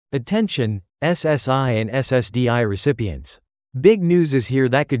Attention, SSI and SSDI recipients. Big news is here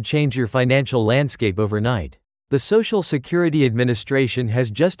that could change your financial landscape overnight. The Social Security Administration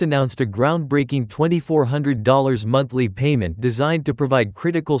has just announced a groundbreaking $2,400 monthly payment designed to provide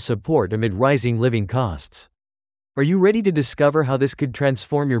critical support amid rising living costs. Are you ready to discover how this could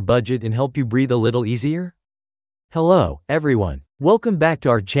transform your budget and help you breathe a little easier? Hello, everyone. Welcome back to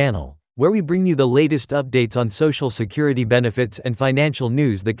our channel, where we bring you the latest updates on Social Security benefits and financial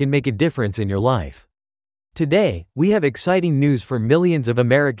news that can make a difference in your life. Today, we have exciting news for millions of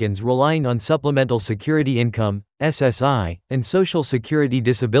Americans relying on Supplemental Security Income, SSI, and Social Security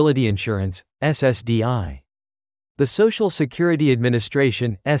Disability Insurance, SSDI. The Social Security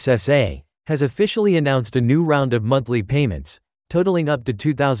Administration, SSA, has officially announced a new round of monthly payments, totaling up to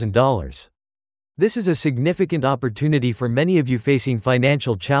 $2,000. This is a significant opportunity for many of you facing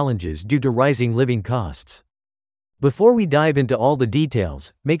financial challenges due to rising living costs. Before we dive into all the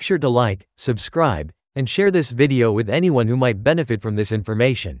details, make sure to like, subscribe, and share this video with anyone who might benefit from this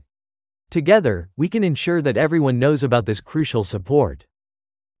information. Together, we can ensure that everyone knows about this crucial support.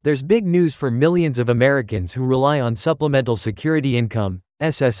 There's big news for millions of Americans who rely on Supplemental Security Income,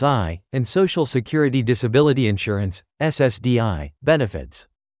 SSI, and Social Security Disability Insurance, SSDI, benefits.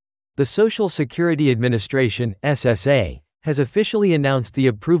 The Social Security Administration, SSA, has officially announced the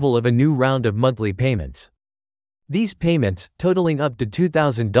approval of a new round of monthly payments. These payments, totaling up to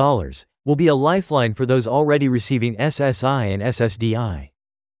 $2,000, will be a lifeline for those already receiving SSI and SSDI.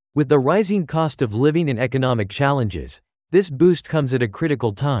 With the rising cost of living and economic challenges, this boost comes at a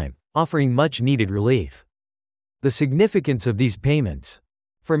critical time, offering much-needed relief. The significance of these payments.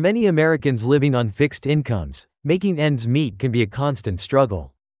 For many Americans living on fixed incomes, making ends meet can be a constant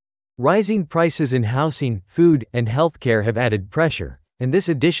struggle. Rising prices in housing, food, and healthcare have added pressure, and this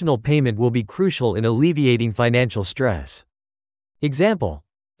additional payment will be crucial in alleviating financial stress. Example: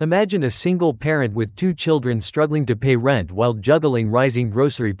 imagine a single parent with 2 children struggling to pay rent while juggling rising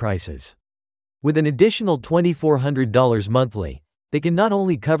grocery prices. With an additional $2,400 monthly, they can not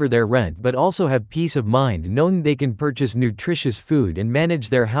only cover their rent but also have peace of mind knowing they can purchase nutritious food and manage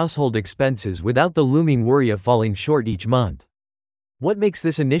their household expenses without the looming worry of falling short each month. What makes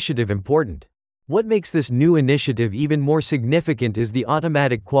this initiative important? What makes this new initiative even more significant is the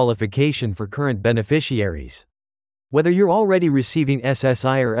automatic qualification for current beneficiaries. Whether you're already receiving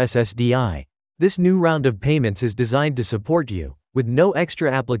SSI or SSDI, this new round of payments is designed to support you, with no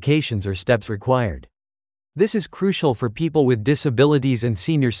extra applications or steps required. This is crucial for people with disabilities and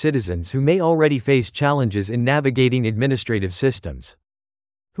senior citizens who may already face challenges in navigating administrative systems.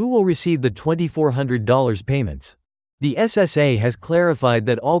 Who will receive the $2,400 payments? The SSA has clarified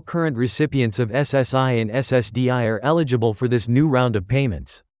that all current recipients of SSI and SSDI are eligible for this new round of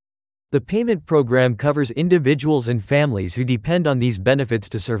payments. The payment program covers individuals and families who depend on these benefits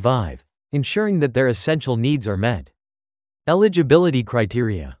to survive, ensuring that their essential needs are met. Eligibility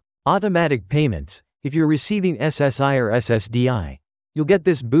criteria. Automatic payments. If you're receiving SSI or SSDI, you'll get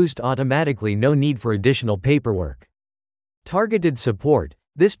this boost automatically, no need for additional paperwork. Targeted support.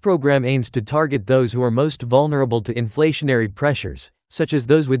 This program aims to target those who are most vulnerable to inflationary pressures, such as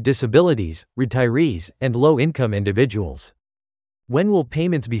those with disabilities, retirees, and low-income individuals. When will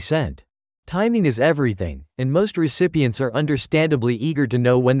payments be sent? Timing is everything, and most recipients are understandably eager to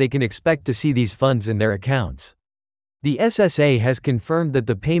know when they can expect to see these funds in their accounts. The SSA has confirmed that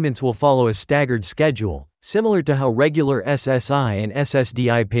the payments will follow a staggered schedule, similar to how regular SSI and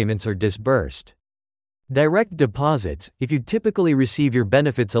SSDI payments are disbursed. Direct deposits. If you typically receive your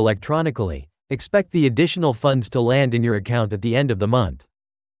benefits electronically, expect the additional funds to land in your account at the end of the month.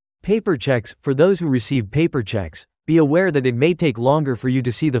 Paper checks. For those who receive paper checks, be aware that it may take longer for you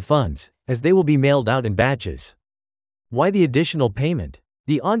to see the funds, as they will be mailed out in batches. Why the additional payment?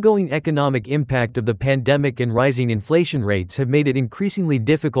 The ongoing economic impact of the pandemic and rising inflation rates have made it increasingly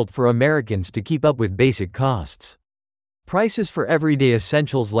difficult for Americans to keep up with basic costs. Prices for everyday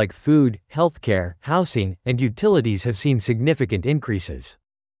essentials like food, healthcare, housing, and utilities have seen significant increases.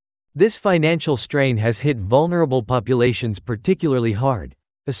 This financial strain has hit vulnerable populations particularly hard,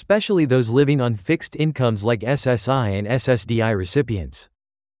 especially those living on fixed incomes like SSI and SSDI recipients.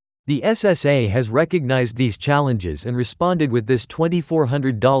 The SSA has recognized these challenges and responded with this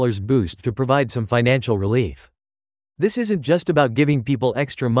 $2,400 boost to provide some financial relief. This isn't just about giving people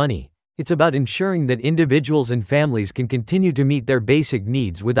extra money. It's about ensuring that individuals and families can continue to meet their basic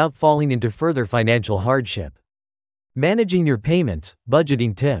needs without falling into further financial hardship. Managing your payments.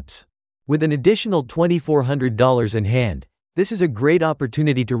 Budgeting tips. With an additional $2,400 in hand, this is a great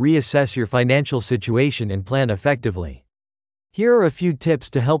opportunity to reassess your financial situation and plan effectively. Here are a few tips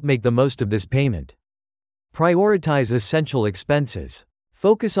to help make the most of this payment. Prioritize essential expenses.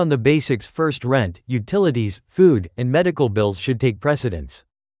 Focus on the basics first. Rent, utilities, food, and medical bills should take precedence.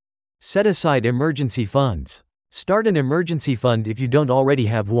 Set aside emergency funds. Start an emergency fund if you don't already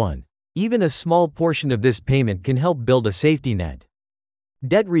have one. Even a small portion of this payment can help build a safety net.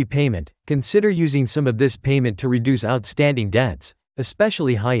 Debt repayment. Consider using some of this payment to reduce outstanding debts,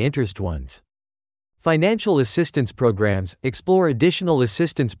 especially high-interest ones. Financial assistance programs. Explore additional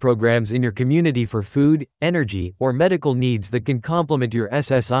assistance programs in your community for food, energy, or medical needs that can complement your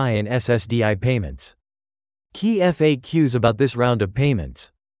SSI and SSDI payments. Key FAQs about this round of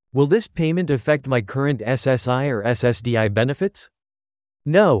payments. Will this payment affect my current SSI or SSDI benefits?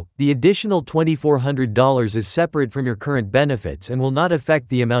 No, the additional $2,400 is separate from your current benefits and will not affect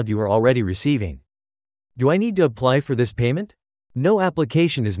the amount you are already receiving. Do I need to apply for this payment? No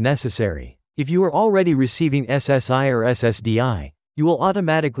application is necessary. If you are already receiving SSI or SSDI, you will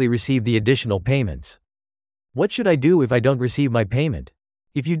automatically receive the additional payments. What should I do if I don't receive my payment?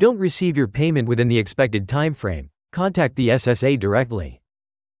 If you don't receive your payment within the expected timeframe, contact the SSA directly.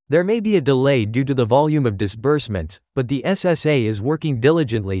 There may be a delay due to the volume of disbursements, but the SSA is working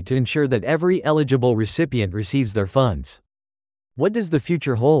diligently to ensure that every eligible recipient receives their funds. What does the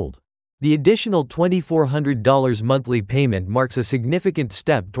future hold? The additional $2,400 monthly payment marks a significant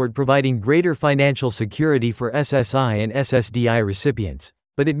step toward providing greater financial security for SSI and SSDI recipients,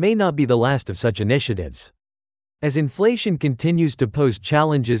 but it may not be the last of such initiatives. As inflation continues to pose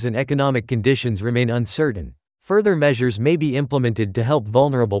challenges and economic conditions remain uncertain, further measures may be implemented to help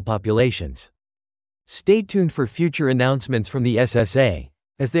vulnerable populations. Stay tuned for future announcements from the SSA,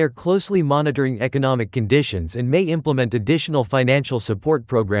 as they are closely monitoring economic conditions and may implement additional financial support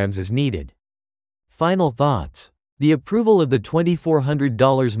programs as needed. Final thoughts. The approval of the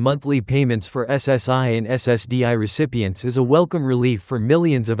 $2,400 monthly payments for SSI and SSDI recipients is a welcome relief for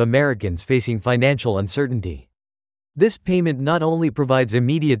millions of Americans facing financial uncertainty. This payment not only provides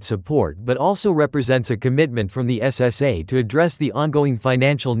immediate support but also represents a commitment from the SSA to address the ongoing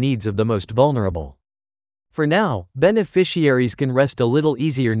financial needs of the most vulnerable. For now, beneficiaries can rest a little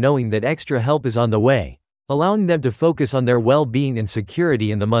easier knowing that extra help is on the way, allowing them to focus on their well-being and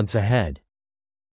security in the months ahead.